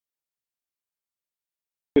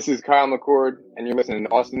This is Kyle McCord, and you're listening to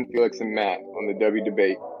Austin, Felix, and Matt on the W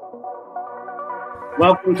Debate.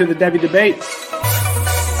 Welcome to the W Debate.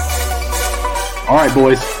 All right,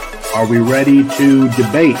 boys. Are we ready to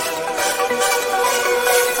debate?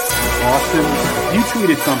 Austin, you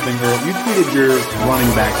tweeted something, girl. You tweeted your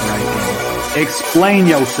running back ranking. Explain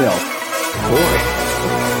yourself. Boy,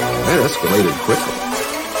 that escalated quickly.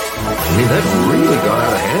 I mean, that really got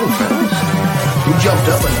out of hand fast. You jumped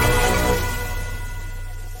up and...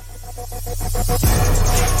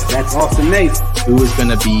 That's Austin Nace. Who is going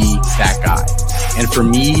to be that guy? And for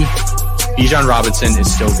me, Bijan Robinson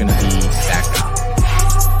is still going to be that guy.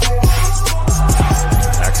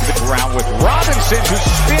 Back to the ground with Robinson, who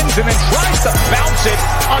spins and then tries to bounce it.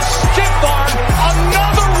 A stiff arm,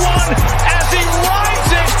 another one as he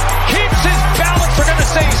rides it, keeps his balance. They're going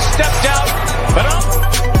to say he stepped out, but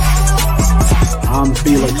I'm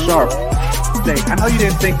Felix Sharp. I know you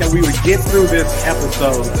didn't think that we would get through this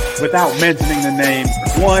episode without mentioning the name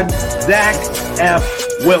one Zach F.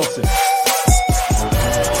 Wilson.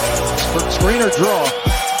 Screener draw.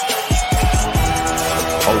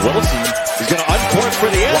 Oh, Wilson is going to uncork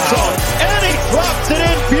for the end zone, and he drops it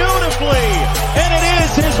in beautifully. And it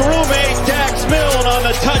is his roommate Dax Milne on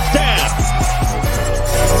the touchdown.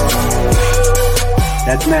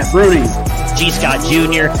 That's Matt Bruning. G. Scott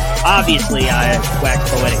Jr. Obviously, I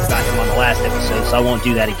waxed poetic about him on the last episode, so I won't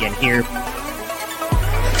do that again here.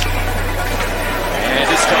 And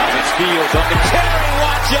this time it's Fields on the carry.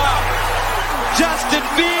 Watch out! Justin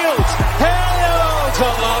Fields! Hello,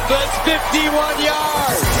 Columbus! 51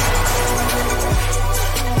 yards!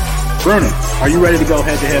 Bruning, are you ready to go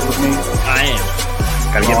head-to-head with me? I am.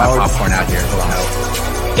 Got to get my popcorn out here. Hold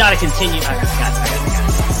on. Got to continue. I got it.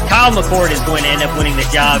 Kyle McCord is going to end up winning the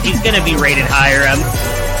job. He's going to be rated higher.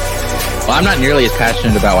 Well, I'm not nearly as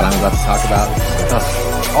passionate about what I'm about to talk about.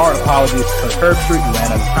 Our apologies to Herbstreit. We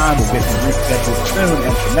ran out of time. We'll get them rescheduled soon.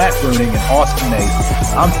 And for Matt Bruning and Austin Nace,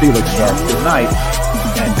 I'm Felix Sharp. Good night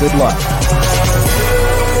and good luck.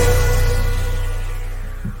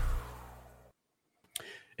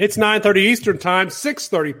 It's 9:30 Eastern Time,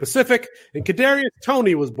 6:30 Pacific, and Kadarius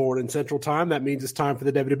Toney was born in Central Time. That means it's time for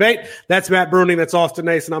the W Debate. That's Matt Bruning, that's Austin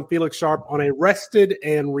Nace, and I'm Felix Sharp on a rested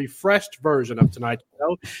and refreshed version of tonight's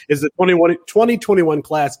show. Is the 2021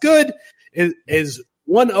 class good? Is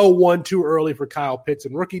 101 too early for Kyle Pitts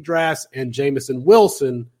and rookie drafts? And Jameson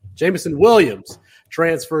Williams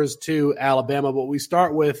transfers to Alabama. But we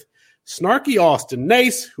start with snarky Austin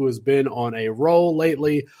Nace, who has been on a roll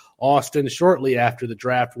lately. Austin, shortly after the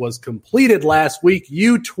draft was completed last week,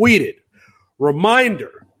 you tweeted,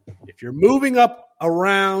 reminder, if you're moving guys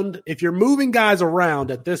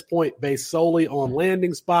around at this point based solely on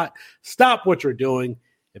landing spot, stop what you're doing.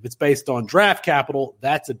 If it's based on draft capital,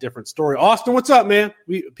 that's a different story. Austin, what's up, man?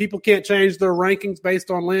 People can't change their rankings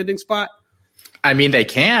based on landing spot? I mean, they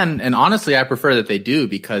can, and honestly, I prefer that they do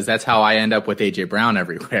because that's how I end up with A.J. Brown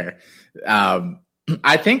everywhere.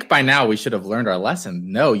 I think by now we should have learned our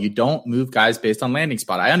lesson. No, you don't move guys based on landing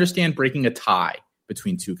spot. I understand breaking a tie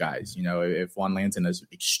between two guys. You know, if one lands in an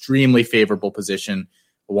extremely favorable position,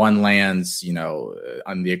 one lands,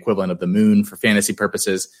 on the equivalent of the moon for fantasy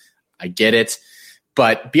purposes. I get it.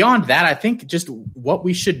 But beyond that, I think just what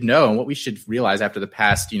we should know and what we should realize after the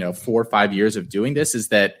past, 4 or 5 years of doing this is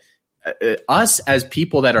that us as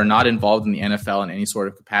people that are not involved in the NFL in any sort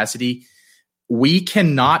of capacity, we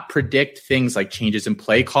cannot predict things like changes in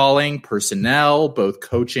play calling, personnel, both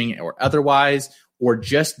coaching or otherwise, or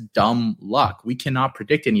just dumb luck. We cannot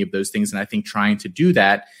predict any of those things. And I think trying to do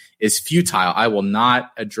that is futile. I will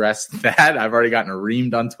not address that. I've already gotten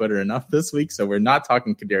reamed on Twitter enough this week. So we're not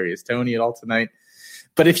talking Kadarius Toney at all tonight.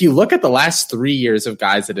 But if you look at the last 3 years of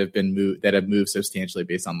guys that have moved substantially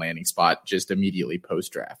based on landing spot, just immediately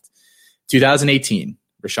post draft, 2018,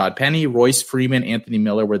 Rashad Penny, Royce Freeman, Anthony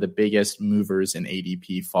Miller were the biggest movers in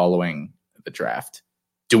ADP following the draft.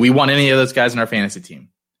 Do we want any of those guys in our fantasy team?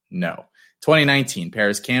 No. 2019,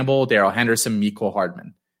 Paris Campbell, Darrell Henderson, Mecole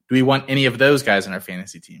Hardman. Do we want any of those guys in our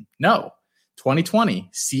fantasy team? No.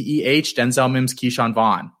 2020, CEH, Denzel Mims, Keyshawn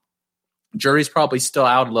Vaughn. Jury's probably still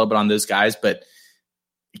out a little bit on those guys, but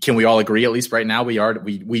can we all agree, at least right now, we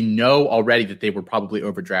know already that they were probably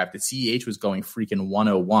overdrafted. CEH was going freaking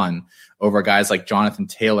 101 over guys like Jonathan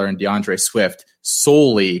Taylor and DeAndre Swift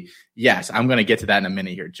solely. Yes, I'm going to get to that in a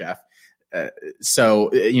minute here, Jeff. So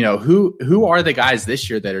who are the guys this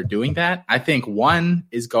year that are doing that? I think one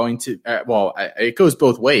is going to, it goes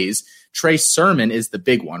both ways. Trey Sermon is the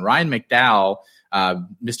big one. Ryan McDowell,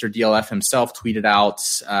 Mr. DLF himself, tweeted out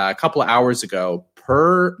a couple of hours ago,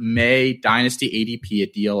 per May Dynasty ADP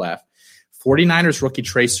at DLF, 49ers rookie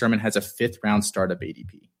Trey Sermon has a 5th round startup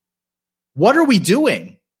ADP. What are we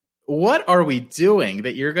doing? what are we doing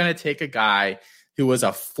that you're going to take a guy who was a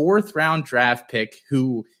 4th round draft pick,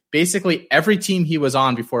 who basically every team he was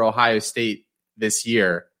on before Ohio State this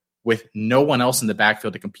year, with no one else in the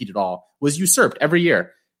backfield to compete at all, was usurped every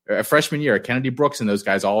year. A freshman year, Kennedy Brooks and those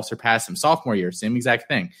guys all surpassed him. Sophomore year, same exact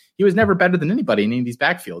thing. He was never better than anybody in any of these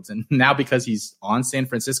backfields. And now because he's on San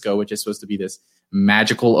Francisco, which is supposed to be this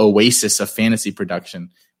magical oasis of fantasy production,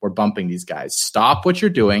 we're bumping these guys. Stop what you're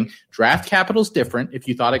doing. Draft capital's different. If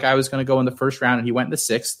you thought a guy was going to go in the 1st round and he went in the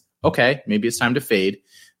 6th, okay, maybe it's time to fade.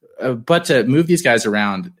 But to move these guys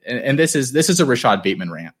around, and this is a Rashad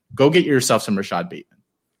Bateman rant. Go get yourself some Rashad Bateman.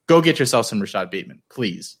 Go get yourself some Rashad Bateman,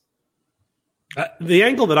 please. The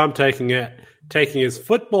angle that I'm taking is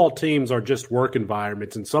football teams are just work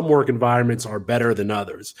environments, and some work environments are better than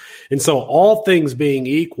others. And so all things being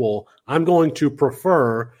equal, I'm going to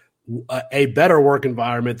prefer a better work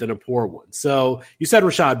environment than a poor one. So you said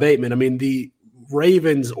Rashad Bateman. I mean, the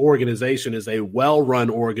Ravens organization is a well-run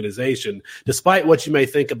organization, despite what you may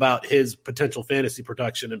think about his potential fantasy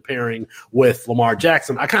production and pairing with Lamar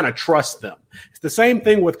Jackson. I kind of trust them. It's the same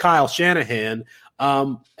thing with Kyle Shanahan.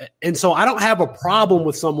 And so I don't have a problem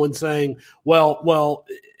with someone saying, well,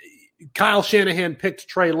 Kyle Shanahan picked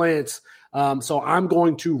Trey Lance, so I'm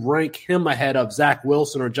going to rank him ahead of Zach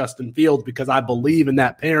Wilson or Justin Fields because I believe in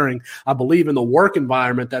that pairing. I believe in the work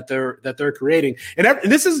environment that they're creating. And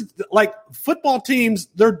this is like football teams;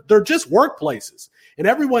 they're just workplaces, and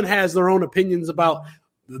everyone has their own opinions about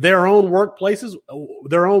their own workplaces,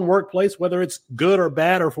 their own workplace, whether it's good or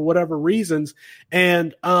bad or for whatever reasons.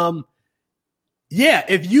 And yeah,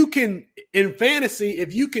 if you can, in fantasy,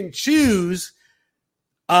 if you can choose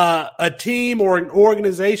a team or an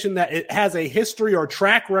organization that it has a history or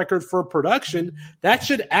track record for production, that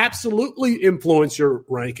should absolutely influence your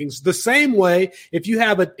rankings. The same way,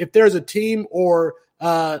 if there's a team or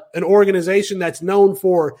an organization that's known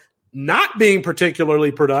for not being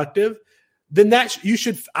particularly productive, then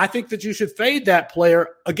I think that you should fade that player.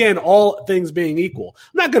 Again, all things being equal.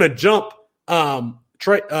 I'm not going to jump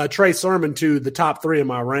Trey Sermon to the top 3 of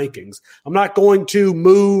my rankings. I'm not going to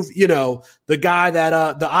move, the guy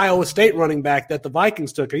that the Iowa State running back that the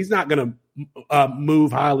Vikings took. He's not going to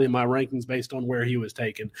move highly in my rankings based on where he was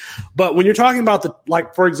taken. But when you're talking about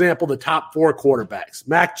for example, the top 4 quarterbacks,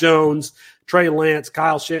 Mac Jones, Trey Lance,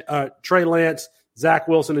 Zach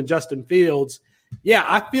Wilson, and Justin Fields. Yeah,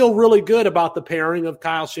 I feel really good about the pairing of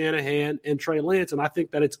Kyle Shanahan and Trey Lance, and I think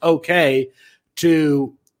that it's okay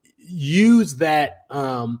to use that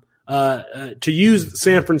to use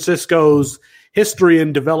San Francisco's history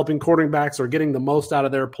in developing quarterbacks or getting the most out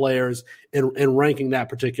of their players and ranking that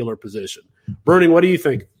particular position. Bruning, what do you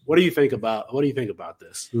think? What do you think about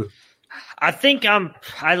this? I think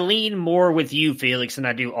I lean more with you, Felix, than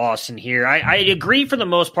I do Austin here. I agree for the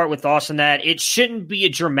most part with Austin that it shouldn't be a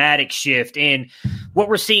dramatic shift in what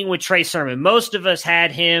we're seeing with Trey Sermon. Most of us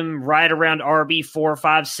had him right around RB 4,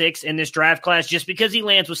 5, 6 in this draft class. Just because he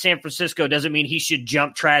lands with San Francisco doesn't mean he should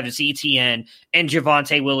jump Travis Etienne and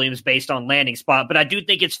Javonte Williams based on landing spot. But I do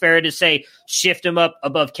think it's fair to say shift him up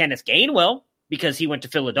above Kenneth Gainwell, because he went to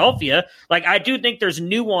Philadelphia. Like, I do think there's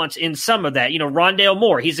nuance in some of that. Rondale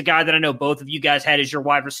Moore, he's a guy that I know both of you guys had as your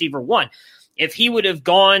wide receiver 1. If he would have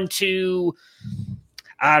gone to,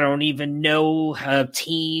 I don't even know, a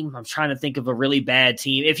team, I'm trying to think of a really bad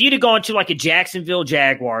team. If you'd have gone to like a Jacksonville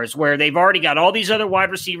Jaguars, where they've already got all these other wide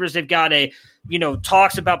receivers, they've got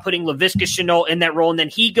talks about putting Laviska Shenault in that role, and then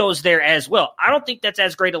he goes there as well. I don't think that's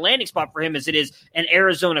as great a landing spot for him as it is an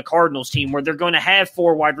Arizona Cardinals team where they're going to have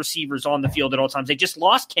 4 wide receivers on the field at all times. They just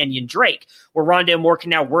lost Kenyon Drake, where Rondale Moore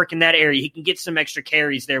can now work in that area. He can get some extra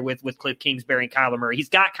carries there with Cliff Kingsbury and Kyler Murray. He's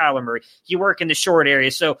got Kyler Murray. He work in the short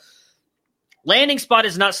area. So landing spot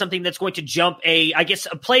is not something that's going to jump a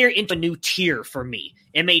player into a new tier for me.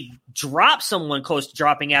 It may drop someone close to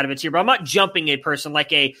dropping out of a tier, but I'm not jumping a person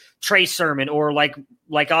like a Trey Sermon or like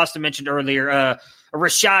Austin mentioned earlier, a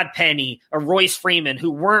Rashad Penny, a Royce Freeman,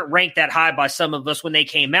 who weren't ranked that high by some of us when they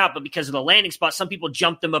came out, but because of the landing spot, some people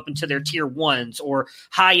jumped them up into their tier 1s or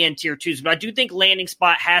high-end tier 2s. But I do think landing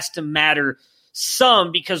spot has to matter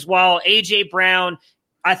some, because while A.J. Brown –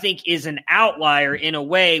 I think is an outlier in a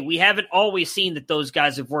way, we haven't always seen that those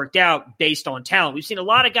guys have worked out based on talent. We've seen a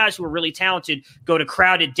lot of guys who are really talented go to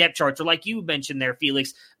crowded depth charts, or like you mentioned there,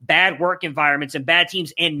 Felix, bad work environments and bad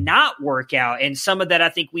teams and not work out. And some of that, I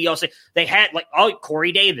think we also, they had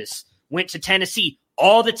Corey Davis went to Tennessee,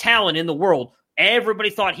 all the talent in the world, Everybody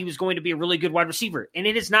thought he was going to be a really good wide receiver, and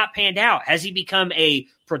it has not panned out. Has he become a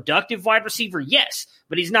productive wide receiver? Yes,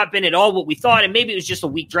 but he's not been at all what we thought, and maybe it was just a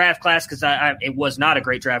weak draft class because it was not a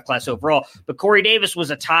great draft class overall. But Corey Davis was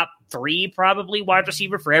a top 3 probably wide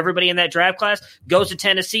receiver for everybody in that draft class, goes to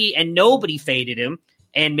Tennessee, and nobody faded him.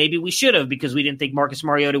 And maybe we should have because we didn't think Marcus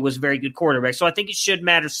Mariota was a very good quarterback. So I think it should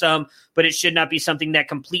matter some, but it should not be something that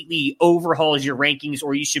completely overhauls your rankings,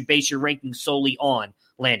 or you should base your rankings solely on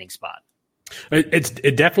landing spot.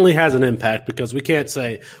 It definitely has an impact because we can't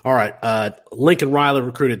say, all right, Lincoln Riley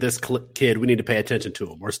recruited this kid, we need to pay attention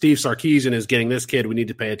to him. Or Steve Sarkisian is getting this kid, we need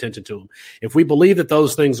to pay attention to him. If we believe that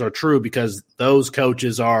those things are true because those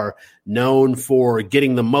coaches are known for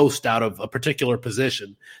getting the most out of a particular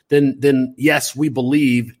position, then yes, we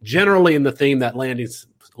believe generally in the theme that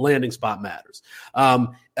landing spot matters.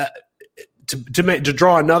 To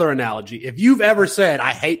draw another analogy, if you've ever said,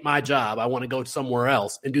 I hate my job, I want to go somewhere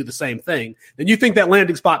else and do the same thing, then you think that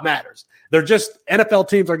landing spot matters. They're just NFL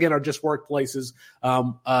teams, again, are just workplaces,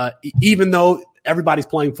 even though everybody's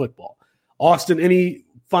playing football. Austin, any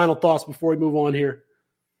final thoughts before we move on here?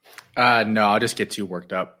 No, I'll just get too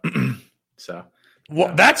worked up.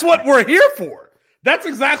 Well, that's what we're here for. That's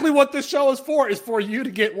exactly what this show is for you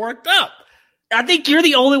to get worked up. I think you're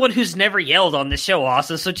the only one who's never yelled on this show,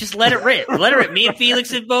 Austin, so just let it rip. Let it rip. Me and Felix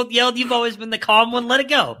have both yelled. You've always been the calm one. Let it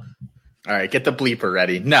go. All right, get the bleeper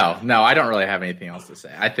ready. No, I don't really have anything else to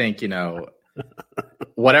say. I think,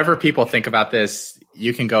 whatever people think about this,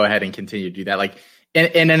 you can go ahead and continue to do that. Like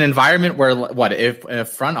in an environment where if a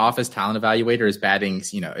front office talent evaluator is batting,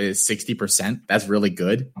 is 60%, that's really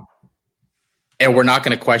good. And we're not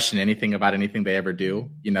going to question anything about anything they ever do.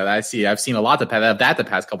 I've seen a lot of that the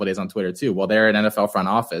past couple of days on Twitter too. Well, they're an NFL front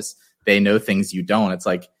office. They know things you don't. It's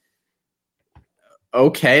like,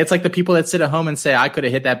 okay. It's like the people that sit at home and say, I could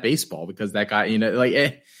have hit that baseball because that guy,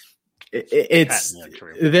 it's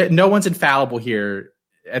no one's infallible here.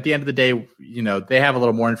 At the end of the day, they have a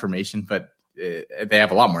little more information, but they have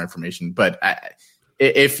a lot more information. But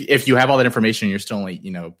if you have all that information, and you're still only,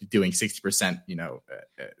 doing 60%,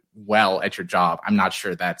 well at your job, I'm not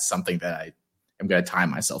sure that's something that I am going to tie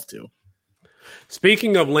myself to.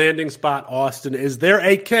 Speaking of landing spot, Austin, is there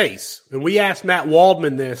a case, and we asked Matt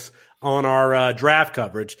Waldman this on our draft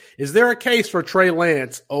coverage, is there a case for Trey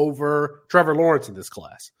Lance over Trevor Lawrence in this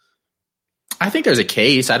class? I think there's a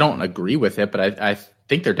case. I don't agree with it, but I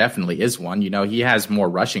think there definitely is one. He has more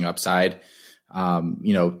rushing upside.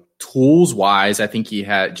 Tools wise, I think he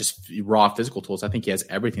had just raw physical tools. I think he has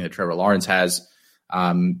everything that Trevor Lawrence has.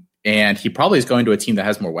 And he probably is going to a team that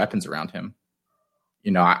has more weapons around him.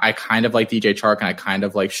 I kind of like DJ Chark and I kind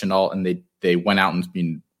of like Shenault, and they went out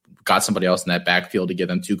and got somebody else in that backfield to give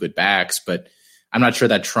them 2 good backs, but I'm not sure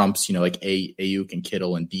that trumps, like Ayuk and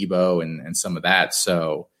Kittle and Debo and some of that.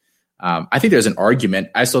 So I think there's an argument.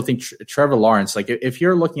 I still think Trevor Lawrence, like if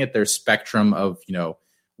you're looking at their spectrum of,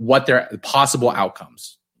 what their possible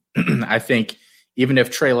outcomes, I think even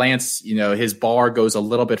if Trey Lance, his bar goes a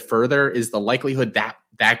little bit further, is the likelihood that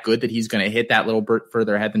good that he's going to hit that little bit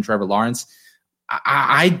further ahead than Trevor Lawrence?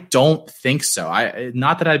 I don't think so.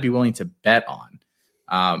 Not that I'd be willing to bet on.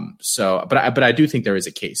 But I do think there is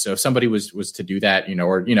a case. So if somebody was to do that,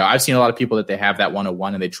 I've seen a lot of people that they have that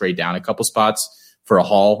 101 and they trade down a couple spots for a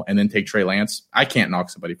haul and then take Trey Lance. I can't knock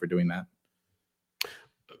somebody for doing that.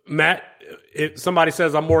 Matt, if somebody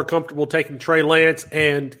says I'm more comfortable taking Trey Lance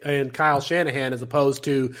and Kyle Shanahan as opposed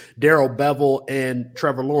to Darrell Bevell and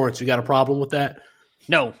Trevor Lawrence, you got a problem with that?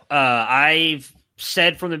 No, I've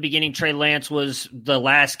said from the beginning Trey Lance was the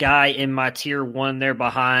last guy in my tier 1 there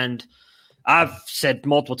behind. I've said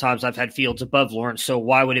multiple times I've had Fields above Lawrence, so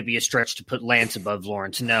why would it be a stretch to put Lance above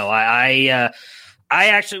Lawrence? No, I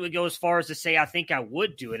actually would go as far as to say I think I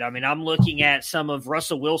would do it. I mean, I'm looking at some of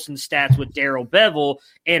Russell Wilson's stats with Darrell Bevell,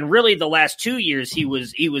 and really the last 2 years he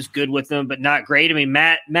was good with them, but not great. I mean,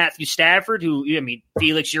 Matthew Stafford,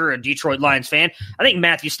 Felix, you're a Detroit Lions fan. I think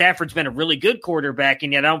Matthew Stafford's been a really good quarterback,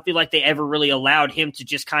 and yet I don't feel like they ever really allowed him to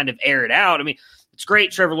just kind of air it out. I mean, it's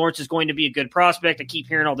great. Trevor Lawrence is going to be a good prospect. I keep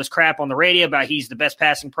hearing all this crap on the radio about he's the best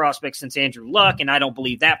passing prospect since Andrew Luck, and I don't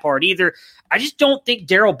believe that part either. I just don't think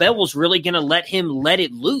Darrell Bevell's really going to let him let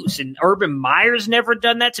it loose. And Urban Meyer's never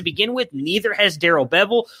done that to begin with. Neither has Darrell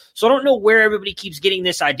Bevell. So I don't know where everybody keeps getting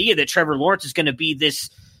this idea that Trevor Lawrence is going to be this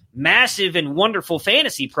massive and wonderful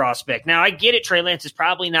fantasy prospect. Now, I get it. Trey Lance is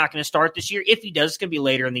probably not going to start this year. If he does, it's going to be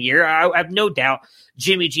later in the year. I have no doubt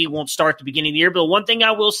Jimmy G won't start at the beginning of the year. But one thing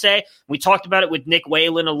I will say, we talked about it with Nick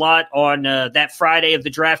Whalen a lot on that Friday of the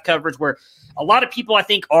draft coverage, where a lot of people, I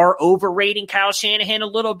think, are overrating Kyle Shanahan a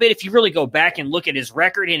little bit. If you really go back and look at his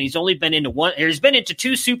record, and he's only been into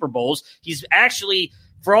 2 Super Bowls. He's actually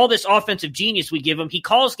for all this offensive genius we give him, he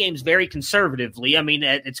calls games very conservatively. I mean,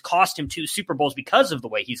 it's cost him 2 Super Bowls because of the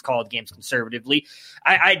way he's called games conservatively.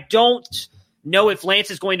 I don't know if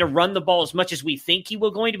Lance is going to run the ball as much as we think he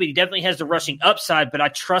will going to, but he definitely has the rushing upside. But I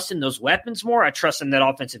trust in those weapons more. I trust in that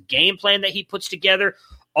offensive game plan that he puts together.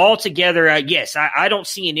 Altogether, yes, I don't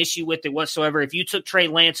see an issue with it whatsoever. If you took Trey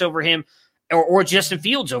Lance over him, or Justin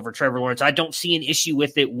Fields over Trevor Lawrence, I don't see an issue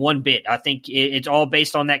with it one bit. I think it's all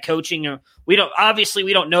based on that coaching. We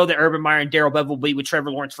don't know that Urban Meyer and Darrell Bevell will be with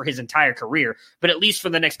Trevor Lawrence for his entire career, but at least for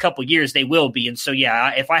the next couple of years, they will be. And so,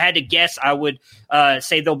 yeah, if I had to guess, I would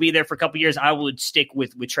say they'll be there for a couple of years. I would stick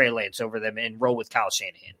with Trey Lance over them and roll with Kyle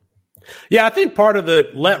Shanahan. Yeah, I think part of the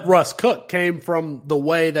let Russ cook came from the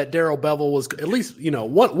way that Darrell Bevell was, at least,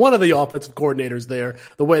 one of the offensive coordinators there,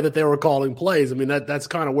 the way that they were calling plays. I mean, that's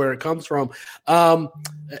kind of where it comes from. Trey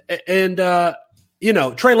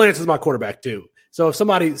Lance is my quarterback too. So if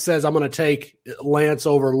somebody says I'm going to take Lance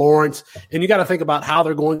over Lawrence, and you got to think about how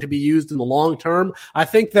they're going to be used in the long term, I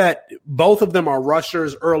think that both of them are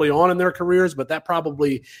rushers early on in their careers, but that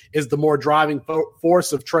probably is the more driving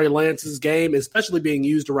force of Trey Lance's game, especially being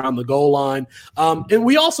used around the goal line. And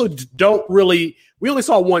we also we only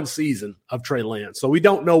saw one season of Trey Lance, so we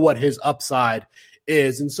don't know what his upside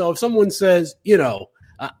is. And so if someone says,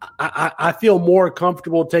 I feel more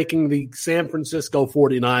comfortable taking the San Francisco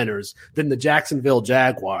 49ers than the Jacksonville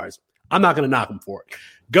Jaguars, I'm not going to knock them for it.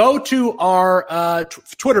 Go to our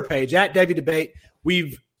Twitter page, @DevyDebate.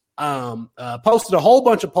 We've posted a whole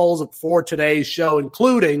bunch of polls for today's show,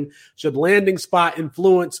 including should landing spot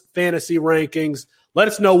influence fantasy rankings. Let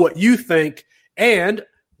us know what you think, and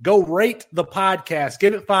go rate the podcast.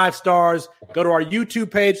 Give it 5 stars. Go to our YouTube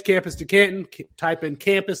page, Campus to Canton. Type in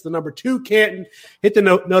Campus, the number 2 Canton. Hit the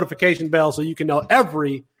notification bell so you can know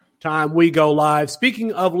every time we go live.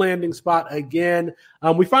 Speaking of landing spot again,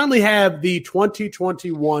 we finally have the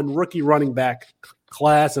 2021 rookie running back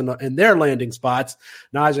class and their landing spots.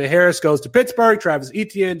 Najee Harris goes to Pittsburgh, Travis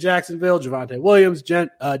Etienne, Jacksonville, Javonte Williams,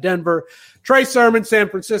 Denver, Trey Sermon, San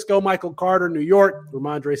Francisco, Michael Carter, New York,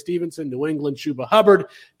 Ramondre Stevenson, New England, Chuba Hubbard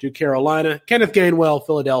to Carolina, Kenneth Gainwell,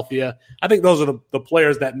 Philadelphia. I think those are the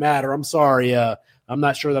players that matter. I'm sorry. I'm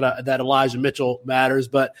not sure that Elijah Mitchell matters,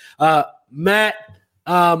 but Matt,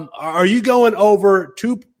 are you going over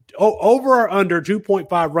or under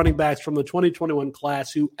 2.5 running backs from the 2021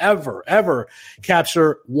 class who ever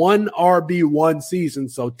capture one RB1 season,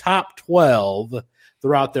 so top 12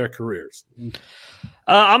 throughout their careers?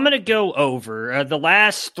 I'm going to go over. The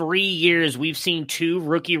last 3 years, we've seen 2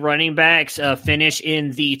 rookie running backs finish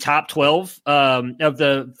in the top 12 of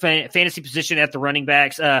the fantasy position at the running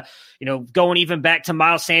backs. Going even back to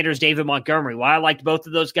Miles Sanders, David Montgomery. While I liked both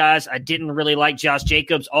of those guys, I didn't really like Josh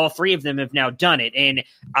Jacobs. All 3 of them have now done it. And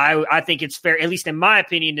I think it's fair, at least in my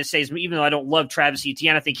opinion, to say, even though I don't love Travis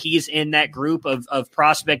Etienne, I think he's in that group of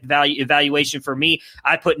prospect value evaluation for me.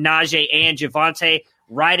 I put Najee and Javonte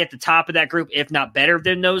right at the top of that group, if not better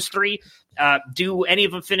than those 3. Do any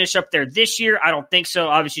of them finish up there this year? I don't think so.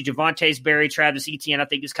 Obviously, Javonte's buried. Travis Etienne, I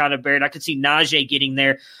think, is kind of buried. I could see Najee getting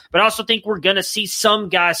there. But I also think we're going to see some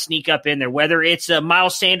guys sneak up in there, whether it's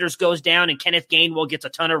Miles Sanders goes down and Kenneth Gainwell gets a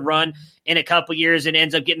ton of run in a couple years and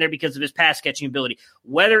ends up getting there because of his pass-catching ability.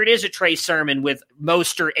 Whether it is a Trey Sermon with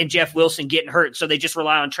Mostert and Jeff Wilson getting hurt, so they just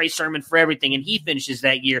rely on Trey Sermon for everything, and he finishes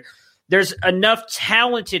that year. There's enough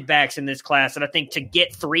talented backs in this class that I think to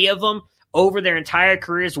get 3 of them over their entire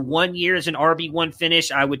careers, 1 year as an RB1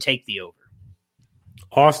 finish, I would take the over.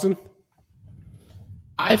 Austin?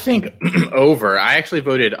 I think over. I actually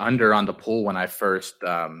voted under on the poll when I first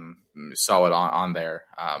saw it on there,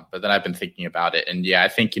 but then I've been thinking about it, and yeah, I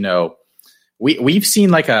think we've seen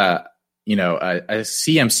like a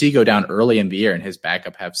CMC go down early in the year and his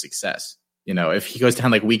backup have success. If he goes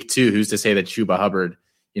down like week 2, who's to say that Chuba Hubbard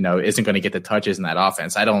isn't going to get the touches in that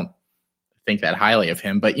offense? I don't think that highly of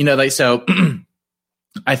him, but so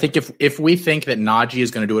I think if we think that Najee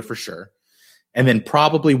is going to do it for sure, and then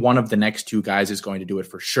probably one of the next 2 guys is going to do it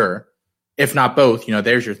for sure, if not both,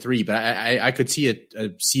 there's your 3. But I could see a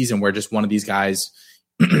season where just one of these guys,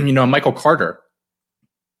 Michael Carter,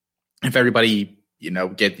 if everybody,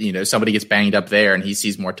 somebody gets banged up there and he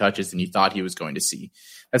sees more touches than he thought he was going to see.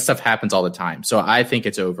 That stuff happens all the time. So I think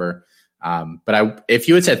it's over. But if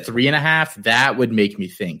you had said 3.5, that would make me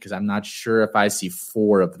think, because I'm not sure if I see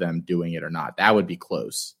 4 of them doing it or not. That would be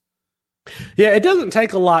close. Yeah, it doesn't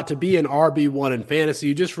take a lot to be an RB1 in fantasy.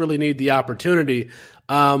 You just really need the opportunity.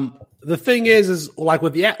 The thing is like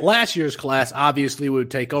with the last year's class, obviously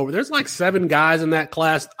would take over. There's like 7 guys in that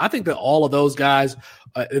class. I think that all of those guys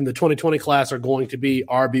in the 2020 class are going to be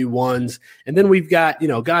RB1s. And then we've got,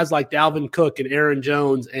 guys like Dalvin Cook and Aaron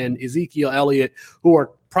Jones and Ezekiel Elliott who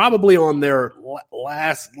are probably on their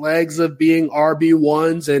last legs of being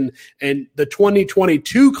RB1s. And the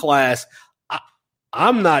 2022 class,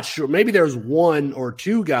 I'm not sure. Maybe there's one or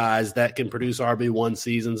two guys that can produce RB1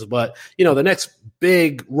 seasons, but the next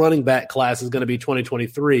big running back class is going to be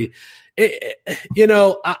 2023.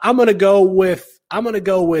 I'm going to go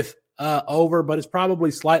with over, but it's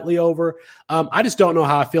probably slightly over. I just don't know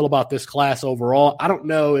how I feel about this class overall. I don't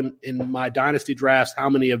know in my dynasty drafts how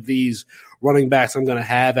many of these running backs I'm going to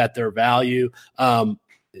have at their value.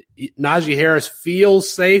 Najee Harris feels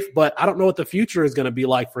safe, but I don't know what the future is going to be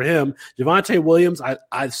like for him. Javonte Williams,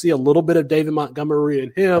 I see a little bit of David Montgomery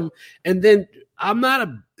in him. And then I'm not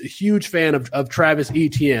a huge fan of Travis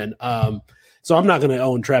Etienne. So I'm not going to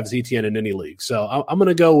own Travis Etienne in any league. So I'm going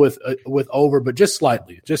to go with over, but just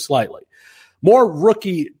slightly. More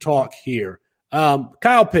rookie talk here.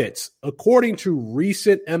 Kyle Pitts, according to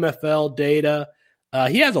recent MFL data,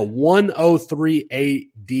 he has a 103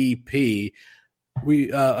 ADP.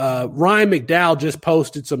 Ryan McDowell just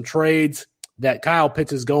posted some trades that Kyle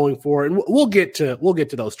Pitts is going for, and we'll get to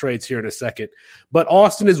those trades here in a second. But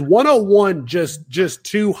Austin, is 101 just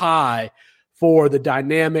too high for the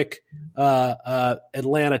dynamic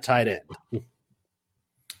Atlanta tight end?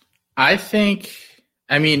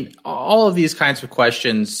 I mean, all of these kinds of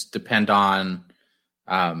questions depend on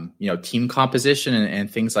team composition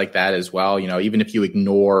and things like that as well. Even if you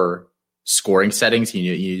ignore scoring settings,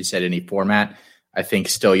 you said any format. I think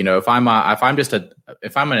still, if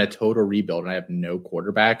I'm in a total rebuild and I have no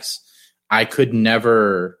quarterbacks, I could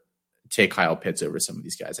never take Kyle Pitts over some of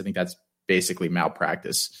these guys. I think that's basically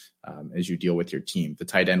malpractice as you deal with your team. The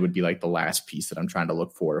tight end would be like the last piece that I'm trying to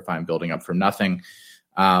look for if I'm building up from nothing.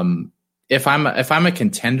 If I'm a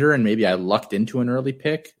contender and maybe I lucked into an early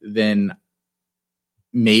pick, then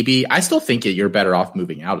maybe I still think you're better off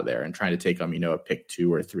moving out of there and trying to take them, a pick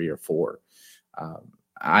 2 or 3 or 4.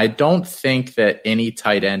 I don't think that any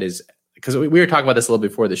tight end is, because we were talking about this a little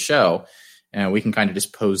before the show, and we can kind of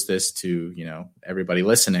just pose this to, everybody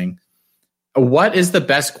listening. What is the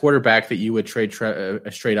best quarterback that you would trade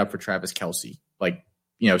straight up for Travis Kelce?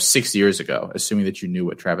 6 years ago, assuming that you knew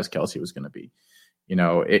what Travis Kelce was going to be,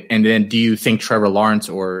 and then do you think Trevor Lawrence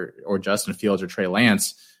or Justin Fields or Trey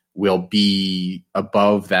Lance will be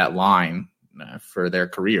above that line for their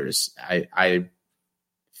careers? I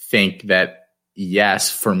think that, yes,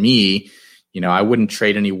 for me, I wouldn't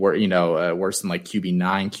trade any worse than like QB9,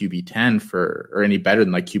 QB10 or any better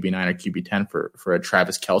than like QB9 or QB10 for a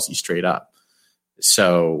Travis Kelce straight up.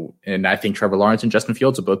 So, and I think Trevor Lawrence and Justin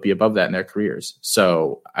Fields will both be above that in their careers.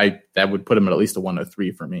 So that would put them at least a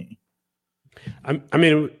 103 for me. I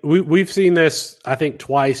mean, we've seen this, I think,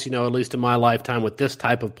 twice, at least in my lifetime with this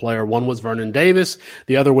type of player. One was Vernon Davis.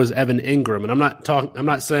 The other was Evan Ingram. And I'm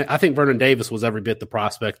not saying, I think Vernon Davis was every bit the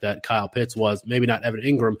prospect that Kyle Pitts was, maybe not Evan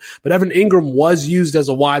Ingram, but Evan Ingram was used as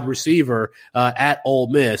a wide receiver at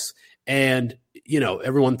Ole Miss. And,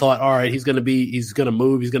 everyone thought, all right, he's going to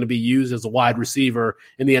move. He's going to be used as a wide receiver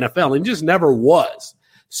in the NFL. And he just never was.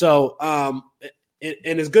 So,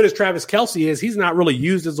 and as good as Travis Kelce is, he's not really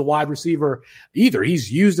used as a wide receiver either.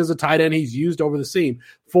 He's used as a tight end. He's used over the seam.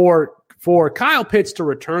 For Kyle Pitts to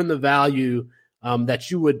return the value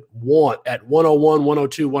that you would want at 101,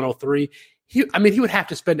 102, 103, he would have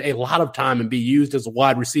to spend a lot of time and be used as a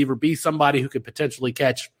wide receiver, be somebody who could potentially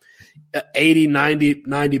catch 80,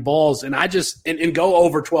 90 balls, and go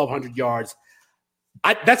over 1,200 yards.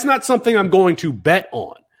 That's not something I'm going to bet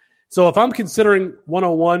on. So if I'm considering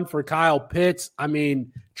 101 for Kyle Pitts,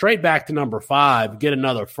 trade back to number 5, get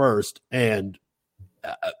another first, and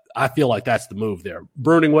I feel like that's the move there.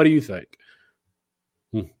 Bruning, what do you think?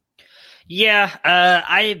 Yeah,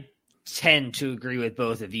 I tend to agree with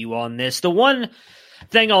both of you on this. The one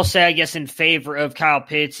thing I'll say, I guess, in favor of Kyle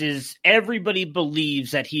Pitts is everybody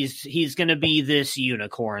believes that he's going to be this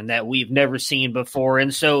unicorn that we've never seen before,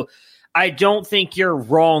 and so I don't think you're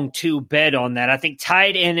wrong to bet on that. I think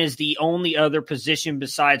tight end is the only other position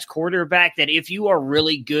besides quarterback that if you are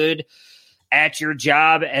really good at your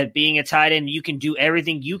job at being a tight end, you can do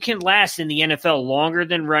everything. You can last in the NFL longer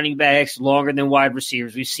than running backs, longer than wide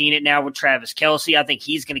receivers. We've seen it now with Travis Kelce. I think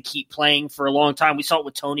he's going to keep playing for a long time. We saw it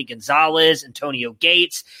with Tony Gonzalez, Antonio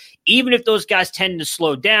Gates. Even if those guys tend to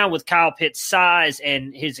slow down with Kyle Pitts' size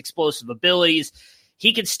and his explosive abilities,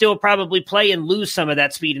 he could still probably play and lose some of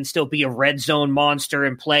that speed and still be a red zone monster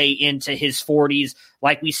and play into his 40s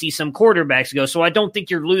like we see some quarterbacks go. So I don't think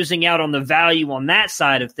you're losing out on the value on that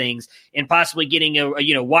side of things and possibly getting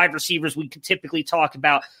a wide receivers we could typically talk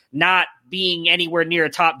about not being anywhere near a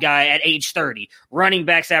top guy at age 30, running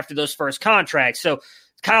backs after those first contracts. So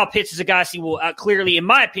Kyle Pitts is a guy who will clearly, in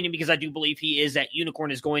my opinion, because I do believe he is, that unicorn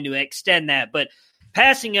is going to extend that. But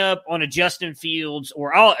passing up on a Justin Fields,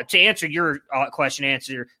 or to answer your question,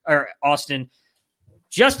 Austin,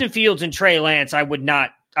 Justin Fields and Trey Lance, I could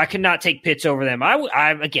not take Pitts over them.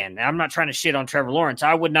 Again, I'm not trying to shit on Trevor Lawrence.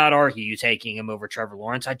 I would not argue you taking him over Trevor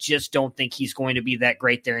Lawrence. I just don't think he's going to be that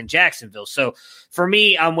great there in Jacksonville. So for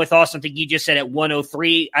me, I'm with Austin. I think you just said at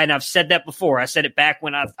 103, and I've said that before. I said it back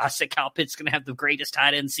when I said Kyle Pitts is going to have the greatest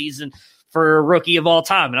tight end season for a rookie of all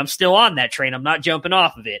time, and I'm still on that train. I'm not jumping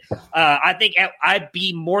off of it. I think I'd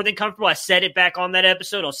be more than comfortable. I said it back on that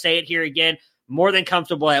episode. I'll say it here again. More than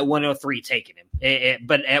comfortable at 103 taking him.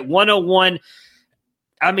 But at 101,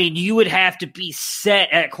 I mean, you would have to be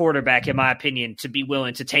set at quarterback, in my opinion, to be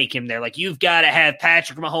willing to take him there. Like, you've got to have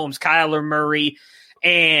Patrick Mahomes, Kyler Murray,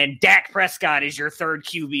 and Dak Prescott as your third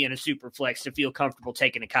QB in a super flex to feel comfortable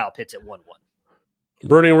taking a Kyle Pitts at 1-1.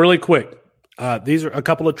 Burning really quick. These are a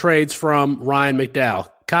couple of trades from Ryan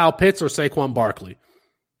McDowell. Kyle Pitts or Saquon Barkley?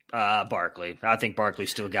 Barkley. I think Barkley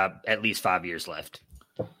still got at least 5 years left.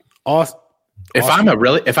 If I'm a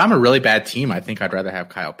really bad team, I think I'd rather have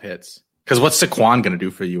Kyle Pitts. Because what's Saquon going to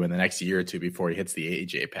do for you in the next year or two before he hits the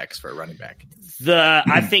age apex for a running back?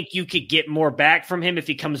 I think you could get more back from him if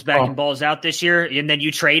he comes back and balls out this year, and then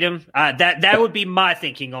you trade him. That would be my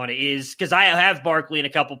thinking on it, is because I have Barkley in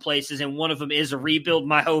a couple places, and one of them is a rebuild.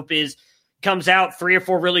 My hope is comes out 3 or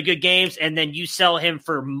 4 really good games, and then you sell him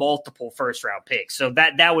for multiple first-round picks. So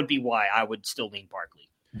that would be why I would still lean Barkley.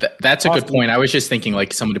 That's a good point. I was just thinking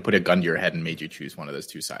like someone to put a gun to your head and made you choose one of those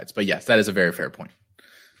two sides. But yes, that is a very fair point.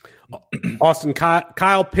 Austin,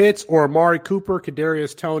 Kyle Pitts or Amari Cooper,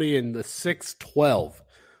 Kadarius Toney in the 6-12.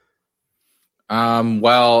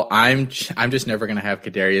 Well, I'm just never going to have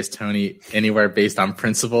Kadarius Toney anywhere based on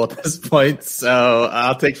principle at this point, so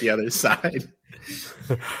I'll take the other side.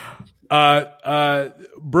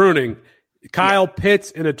 Bruning, Kyle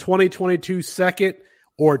Pitts in a 2022 second,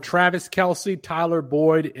 or Travis Kelce, Tyler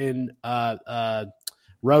Boyd in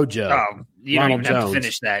Rojo. Oh, you don't even have to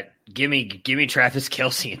finish that. Give me Travis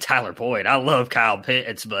Kelce and Tyler Boyd. I love Kyle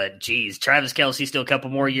Pitts, but geez, Travis Kelce still a couple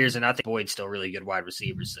more years, and I think Boyd's still really good wide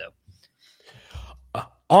receivers. So,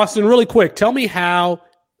 Austin, really quick, tell me how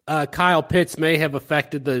Kyle Pitts may have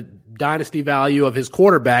affected the dynasty value of his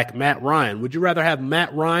quarterback, Matt Ryan. Would you rather have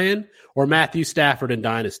Matt Ryan or Matthew Stafford in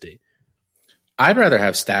dynasty? I'd rather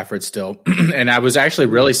have Stafford still, and I was actually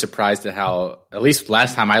really surprised at how, at least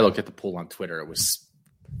last time I looked at the pool on Twitter, it was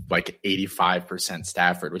like 85%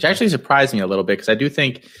 Stafford, which actually surprised me a little bit because I do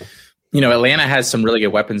think, Atlanta has some really good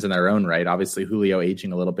weapons in their own right. Obviously, Julio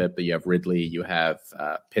aging a little bit, but you have Ridley, you have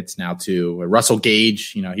Pitts now too. Russell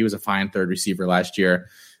Gage, he was a fine third receiver last year.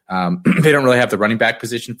 They don't really have the running back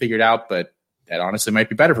position figured out, but that honestly might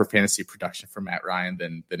be better for fantasy production for Matt Ryan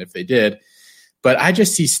than if they did. But I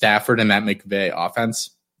just see Stafford in that McVay offense,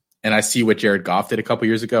 and I see what Jared Goff did a couple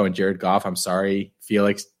years ago. And Jared Goff, I'm sorry,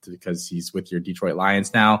 Felix, because he's with your Detroit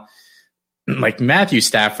Lions now. Like Matthew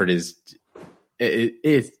Stafford is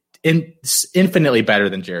infinitely better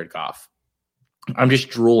than Jared Goff. I'm just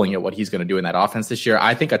drooling at what he's going to do in that offense this year.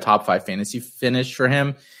 I think a top 5 fantasy finish for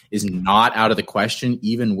him is not out of the question,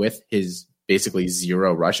 even with his basically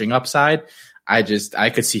zero rushing upside. I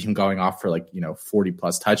could see him going off for 40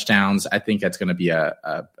 plus touchdowns. I think that's going to be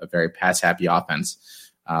a very pass happy offense.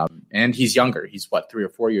 And he's younger. He's 3 or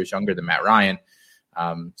 4 years younger than Matt Ryan.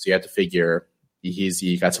 So you have to figure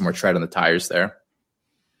he got some more tread on the tires there.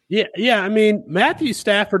 Yeah. I mean, Matthew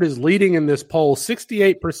Stafford is leading in this poll,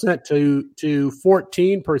 68% to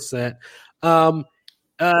 14%.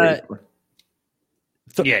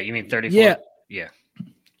 Yeah, you mean 34? Yeah.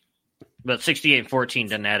 But 68 and 14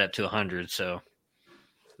 doesn't add up to 100, so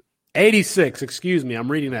 86. Excuse me,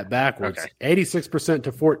 I'm reading that backwards. Okay. 86%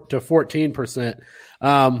 to 14%.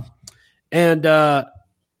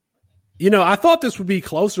 I thought this would be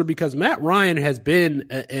closer because Matt Ryan has been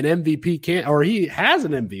an MVP or he has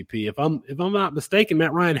an MVP. If I'm not mistaken,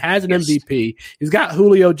 Matt Ryan has an MVP. He's got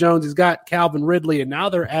Julio Jones, he's got Calvin Ridley, and now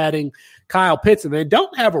they're adding Kyle Pitts, and they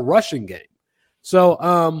don't have a rushing game.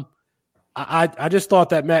 So, I just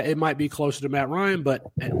thought that it might be closer to Matt Ryan, but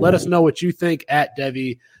let us know what you think at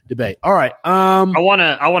Devy Debate. All right. I want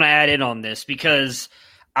to add in on this because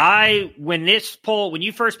when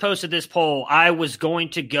you first posted this poll, I was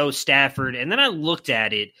going to go Stafford, and then I looked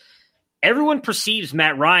at it. everyone perceives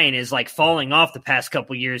Matt Ryan as like falling off the past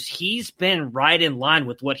couple years. He's been right in line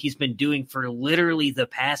with what he's been doing for literally the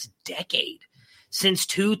past decade. Since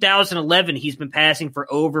 2011, he's been passing for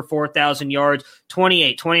over 4,000 yards,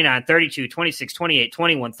 28, 29, 32, 26, 28,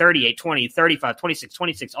 21, 38, 20, 35, 26,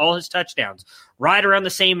 26, all his touchdowns. Right around the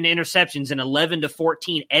same in interceptions in 11 to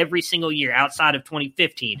 14 every single year outside of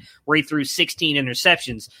 2015, where he threw 16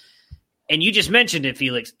 interceptions. And you just mentioned it,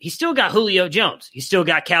 Felix. He's still got Julio Jones. He's still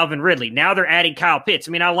got Calvin Ridley. Now they're adding Kyle Pitts.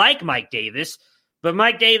 I mean, I like Mike Davis, but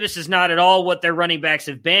Mike Davis is not at all what their running backs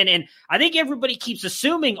have been. And I think everybody keeps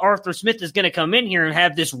assuming Arthur Smith is going to come in here and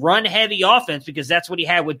have this run-heavy offense because that's what he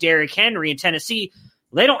had with Derrick Henry in Tennessee.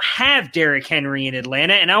 They don't have Derrick Henry in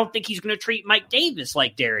Atlanta, and I don't think he's going to treat Mike Davis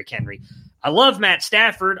like Derrick Henry. I love Matt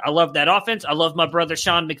Stafford. I love that offense. I love my brother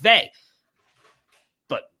Sean McVay.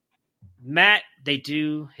 But Matt, they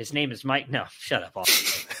do. His name is Mike. No, shut up,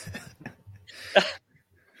 Austin.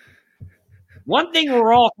 One thing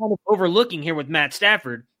we're all kind of overlooking here with Matt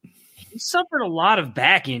Stafford, he suffered a lot of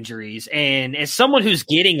back injuries. And as someone who's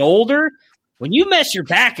getting older, when you mess your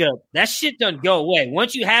back up, that shit doesn't go away.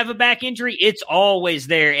 Once you have a back injury, it's always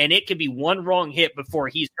there. And it could be one wrong hit before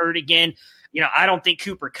he's hurt again. You know, I don't think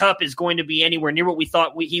Cooper Kupp is going to be anywhere near what we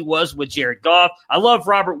thought he was with Jared Goff. I love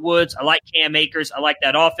Robert Woods. I like Cam Akers. I like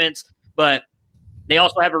that offense. But they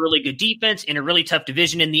also have a really good defense in a really tough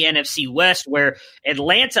division in the NFC West, where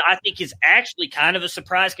Atlanta, I think, is actually kind of a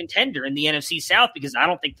surprise contender in the NFC South because I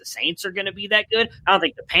don't think the Saints are going to be that good. I don't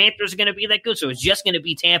think the Panthers are going to be that good. So it's just going to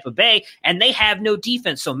be Tampa Bay, and they have no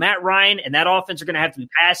defense. So Matt Ryan and that offense are going to have to be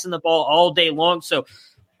passing the ball all day long. So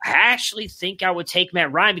I actually think I would take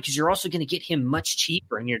Matt Ryan because you're also going to get him much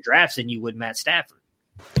cheaper in your drafts than you would Matt Stafford.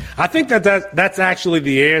 I think that's actually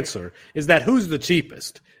the answer, is that who's the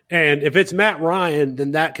cheapest? And if it's Matt Ryan,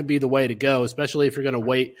 then that could be the way to go, especially if you're going to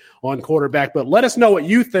wait on quarterback. But let us know what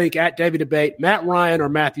you think at Devy Debate, Matt Ryan or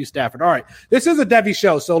Matthew Stafford. All right, this is a Devy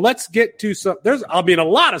show, so let's get to some – a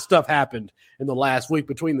lot of stuff happened in the last week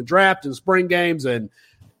between the draft and spring games and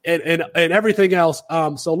everything else.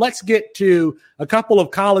 So let's get to a couple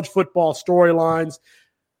of college football storylines.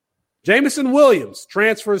 Jameson Williams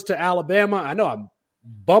transfers to Alabama. I know I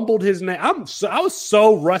bumbled his name. I was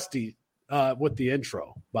so rusty with the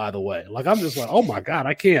intro, by the way. Like, I'm just like, oh my God,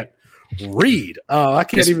 I can't read. I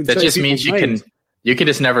can't even. That just means you can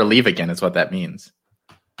just never leave again. Is what that means.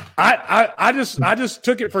 I just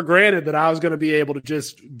took it for granted that I was going to be able to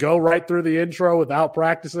just go right through the intro without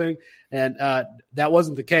practicing, and that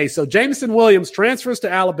wasn't the case. So Jameson Williams transfers to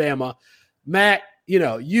Alabama. Matt, you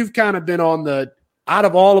know, you've kind of been on the out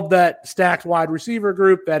of all of that stacked wide receiver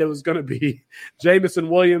group that it was going to be Jameson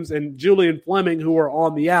Williams and Julian Fleming who were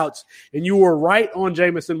on the outs, and you were right on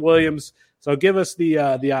Jameson Williams. So give us the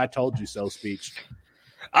I told you so speech.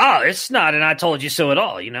 Oh, it's not an I told you so at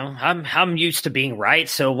all. You know, I'm used to being right,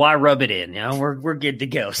 so why rub it in? You know, we're good to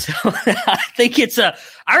go. So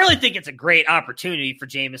I really think it's a great opportunity for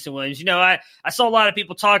Jameson Williams. You know, I saw a lot of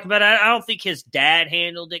people talk about it. I don't think his dad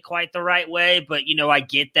handled it quite the right way, but you know, I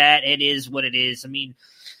get that. It is what it is. I mean,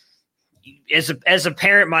 as a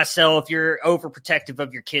parent myself, you're overprotective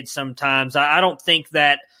of your kids sometimes. I don't think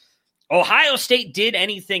that Ohio State did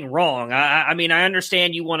anything wrong. I mean, I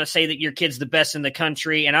understand you want to say that your kid's the best in the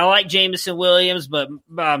country, and I like Jameson Williams, but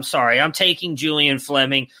I'm sorry. I'm taking Julian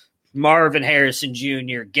Fleming, Marvin Harrison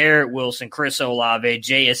Jr., Garrett Wilson, Chris Olave,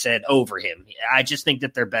 JSN over him. I just think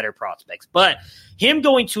that they're better prospects. But him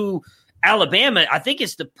going to Alabama, I think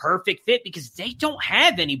is the perfect fit because they don't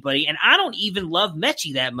have anybody, and I don't even love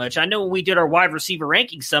Mechie that much. I know when we did our wide receiver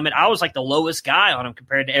ranking summit, I was like the lowest guy on him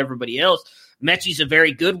compared to everybody else. Mechie's a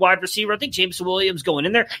very good wide receiver. I think Jameson Williams going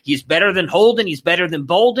in there, he's better than Holden. He's better than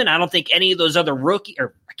Bolden. I don't think any of those other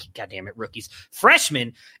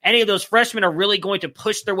freshmen, any of those freshmen are really going to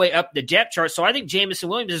push their way up the depth chart. So I think Jameson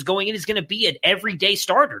Williams is going in, is going to be an everyday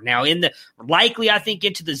starter. Now, I think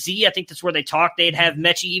into the Z, I think that's where they talk. They'd have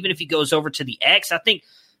Mechie, even if he goes over to the X. I think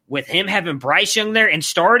with him having Bryce Young there and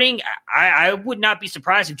starting, I would not be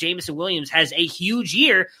surprised if Jameson Williams has a huge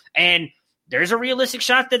year, and there's a realistic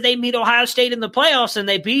shot that they meet Ohio State in the playoffs and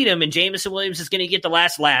they beat him, and Jameson Williams is going to get the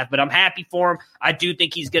last laugh. But I'm happy for him. I do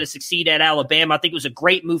think he's going to succeed at Alabama. I think it was a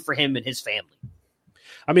great move for him and his family.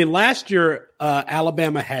 I mean, last year,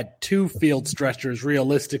 Alabama had two field stretchers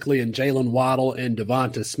realistically in Jalen Waddle and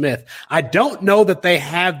Devonta Smith. I don't know that they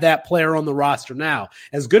have that player on the roster now.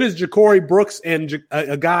 As good as Ja'Cory Brooks and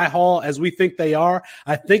Guy Hall as we think they are,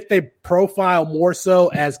 I think they profile more so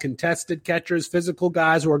as contested catchers, physical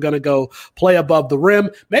guys who are going to go play above the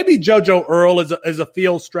rim. Maybe JoJo Earl is a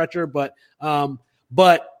field stretcher, but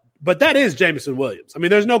But that is Jameson Williams. I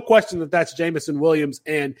mean, there's no question that that's Jameson Williams,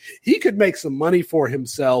 and he could make some money for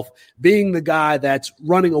himself being the guy that's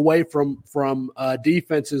running away from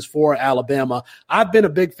defenses for Alabama. I've been a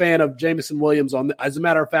big fan of Jameson Williams. As a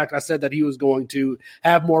matter of fact, I said that he was going to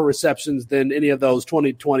have more receptions than any of those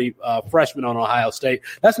 2020 freshmen on Ohio State.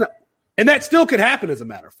 And that still could happen, as a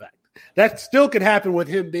matter of fact. That still could happen with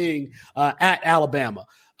him being at Alabama.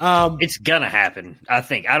 It's gonna happen. I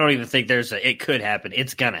think. I don't even think it could happen.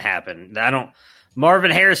 It's gonna happen. Marvin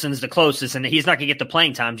Harrison's the closest, and he's not gonna get the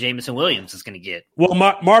playing time Jameson Williams is gonna get. Well,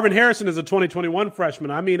 Marvin Harrison is a 2021 freshman.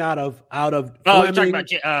 I mean, out of Fleming,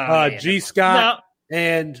 G. Scott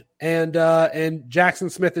and Jackson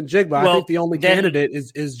Smith and Jigba. I think the only candidate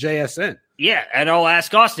is JSN. Yeah, and I'll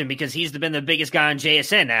ask Austin because he's been the biggest guy on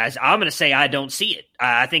JSN. I'm going to say I don't see it.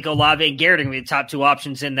 I think Olave and Garrett are going to be the top two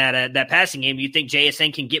options in that passing game. You think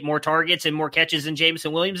JSN can get more targets and more catches than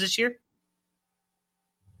Jameson Williams this year?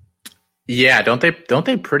 Yeah, don't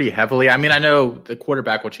they pretty heavily? I mean, I know the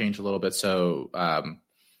quarterback will change a little bit, so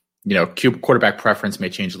quarterback preference may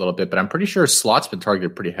change a little bit, but I'm pretty sure slot's been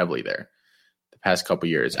targeted pretty heavily there the past couple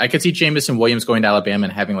years. I could see Jameson Williams going to Alabama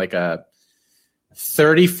and having like a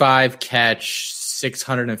 35 catch,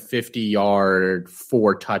 650 yard,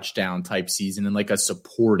 4 touchdown type season in like a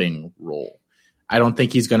supporting role. I don't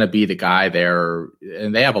think he's going to be the guy there.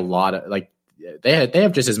 And they have a lot of they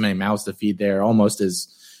have just as many mouths to feed there almost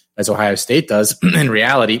as Ohio State does. In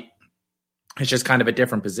reality, it's just kind of at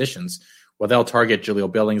different positions. Well, they'll target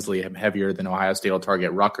Jaleel Billingsley heavier than Ohio State will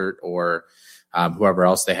target Ruckert or whoever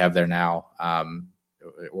else they have there now.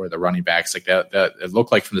 Or the running backs like that. It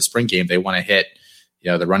looked like from the spring game, they want to hit,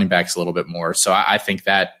 the running backs a little bit more. So I think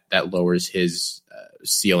that lowers his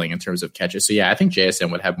ceiling in terms of catches. So yeah, I think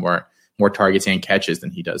JSN would have more targets and catches than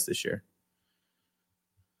he does this year.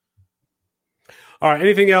 All right.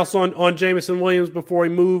 Anything else on Jameson Williams before we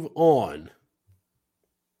move on?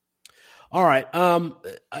 All right.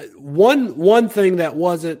 One thing that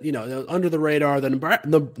wasn't, under the radar,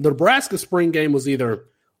 the Nebraska spring game was either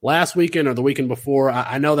last weekend or the weekend before.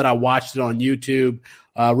 I know that I watched it on YouTube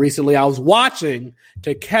recently. I was watching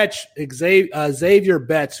to catch Xavier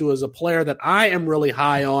Betts, who is a player that I am really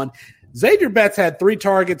high on. Xavier Betts had 3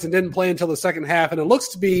 targets and didn't play until the second half, and it looks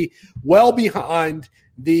to be well behind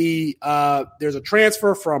there's a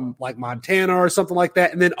transfer from like Montana or something like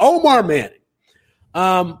that. And then Omar Manning.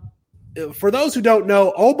 For those who don't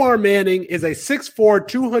know, Omar Manning is a 6'4",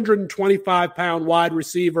 225-pound wide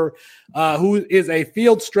receiver who is a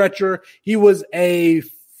field stretcher. He was a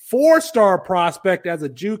 4-star prospect as a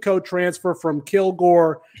JUCO transfer from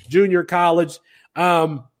Kilgore Junior College.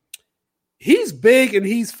 He's big and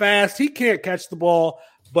he's fast. He can't catch the ball,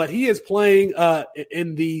 but he is playing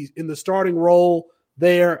in the starting role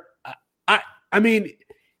there. I mean,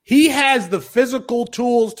 he has the physical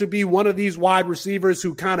tools to be one of these wide receivers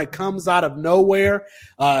who kind of comes out of nowhere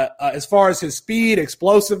as far as his speed,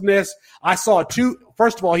 explosiveness. I saw 2.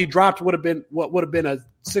 First of all, he dropped what would have been a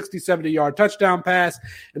 60, 70-yard touchdown pass.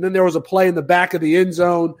 And then there was a play in the back of the end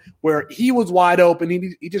zone where he was wide open.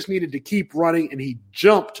 He just needed to keep running, and he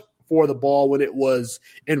jumped for the ball when it was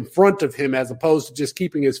in front of him as opposed to just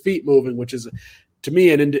keeping his feet moving, which is, to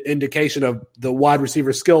me, an indication of the wide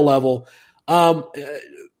receiver skill level.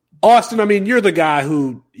 Austin, I mean, you're the guy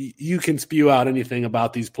who you can spew out anything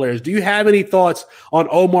about these players. Do you have any thoughts on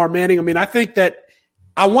Omar Manning? I mean, I think that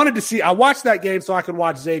I watched that game so I could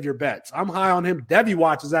watch Xavier Betts. I'm high on him. Debbie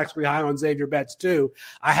Watch is actually high on Xavier Betts too.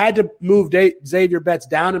 I had to move Xavier Betts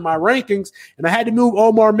down in my rankings, and I had to move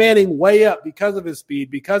Omar Manning way up because of his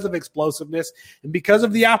speed, because of explosiveness, and because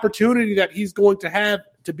of the opportunity that he's going to have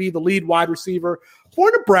to be the lead wide receiver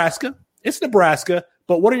for Nebraska. It's Nebraska,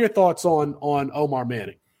 but what are your thoughts on Omar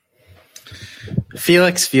Manning?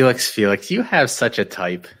 Felix, you have such a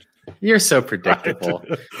type. You're so predictable.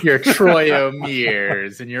 You're Troy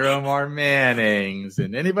O'Mears and your Omar Mannings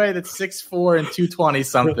and anybody that's 6'4" and 220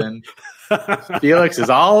 something. Felix is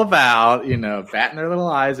all about, batting their little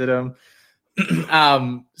eyes at him.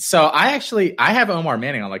 So I have Omar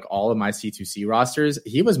Manning on like all of my C2C rosters.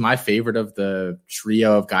 He was my favorite of the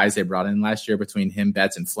trio of guys they brought in last year between him,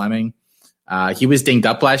 Betts, and Fleming. He was dinged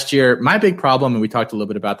up last year. My big problem, and we talked a little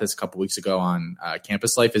bit about this a couple weeks ago on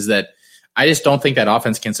Campus Life, is that I just don't think that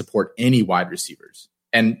offense can support any wide receivers.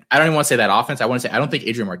 And I don't even want to say that offense. I want to say I don't think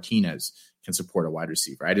Adrian Martinez can support a wide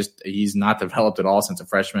receiver. He's not developed at all since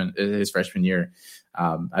his freshman year.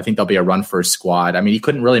 I think there'll be a run first squad. I mean, he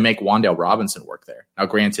couldn't really make Wan'Dale Robinson work there. Now,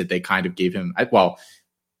 granted, they kind of gave him, I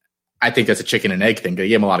think that's a chicken and egg thing. They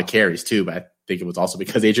gave him a lot of carries too, but I think it was also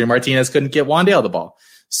because Adrian Martinez couldn't get Wan'Dale the ball.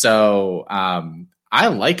 So I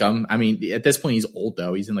like him. I mean, at this point, he's old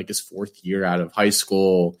though. He's in like his 4th year out of high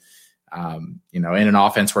school. In an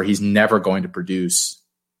offense where he's never going to produce.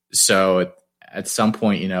 So at some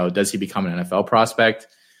point, does he become an NFL prospect?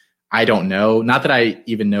 I don't know. Not that I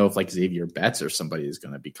even know if like Xavier Betts or somebody is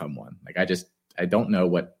going to become one. Like I don't know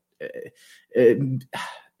what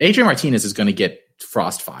Adrian Martinez is going to get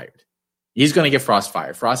Frost fired. He's going to get Frost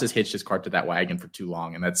fired. Frost has hitched his cart to that wagon for too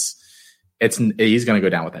long, and he's going to go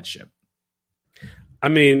down with that ship. I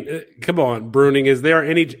mean, come on, Bruning. Is there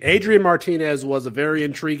any? Adrian Martinez was a very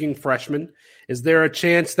intriguing freshman. Is there a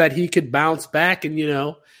chance that he could bounce back and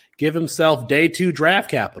give himself day 2 draft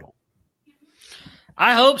capital?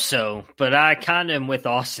 I hope so, but I kind of am with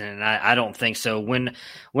Austin. I don't think so. When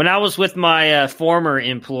I was with my former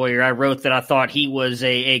employer, I wrote that I thought he was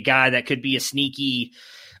a guy that could be a sneaky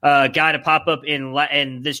guy to pop up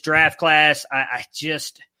in this draft class.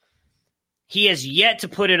 He has yet to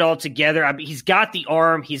put it all together. I mean, he's got the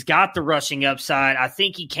arm. He's got the rushing upside. I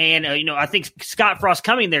think he can. I think Scott Frost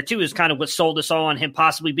coming there, too, is kind of what sold us all on him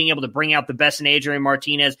possibly being able to bring out the best in Adrian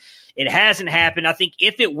Martinez. It hasn't happened. I think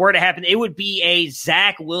if it were to happen, it would be a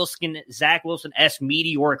Zach Wilson-esque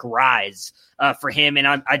meteoric rise for him. And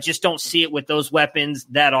I just don't see it with those weapons,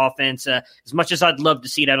 that offense. As much as I'd love to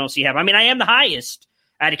see it, I don't see it happen. I mean, I am the highest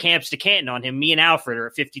out of camps to Canton on him. Me and Alfred are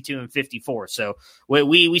at 52 and 54. So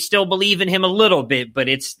we still believe in him a little bit, but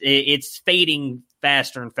it's fading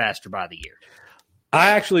faster and faster by the year.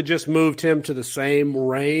 I actually just moved him to the same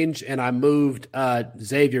range, and I moved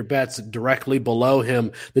Xavier Betts directly below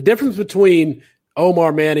him. The difference between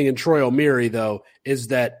Omar Manning and Troy O'Meara, though, is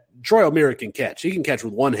that Troy O'Meara can catch. He can catch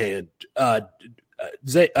with one hand.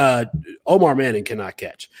 Omar Manning cannot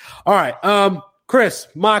catch. All right, Chris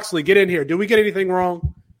Moxley, get in here. Did we get anything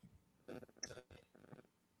wrong?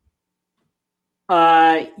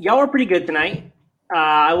 Y'all are pretty good tonight.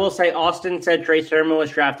 I will say Austin said Trey Sermon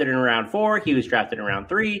was drafted in round 4. He was drafted in round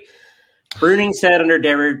 3. Bruning said under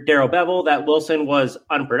Darrell Bevell that Wilson was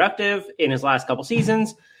unproductive in his last couple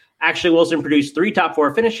seasons. Actually, Wilson produced 3 top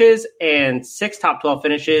 4 finishes and 6 top 12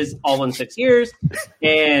 finishes all in 6 years.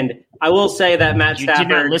 And I will say that Matt Stafford... You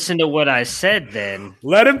did not listen to what I said then.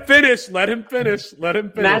 Let him finish.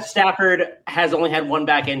 Matt Stafford has only had 1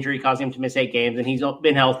 back injury causing him to miss 8 games, and he's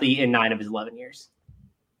been healthy in 9 of his 11 years.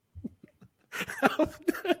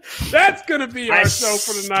 That's going to be our show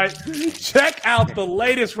for tonight. Check out the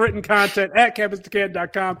latest written content at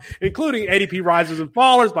CampusToCanton.com, including ADP Risers and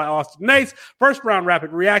Fallers by Austin Nace, First Round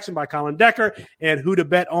Rapid Reaction by Colin Decker, and Who to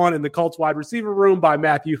Bet On in the Colts Wide Receiver Room by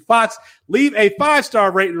Matthew Fox. Leave a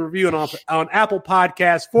 5-star rating and review on Apple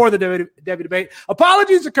Podcasts for the Devy Debate.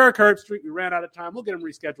 Apologies to Kirk Herbstreit. We ran out of time. We'll get him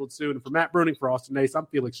rescheduled soon. And for Matt Bruning, for Austin Nace, I'm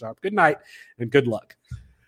Felix Sharp. Good night and good luck.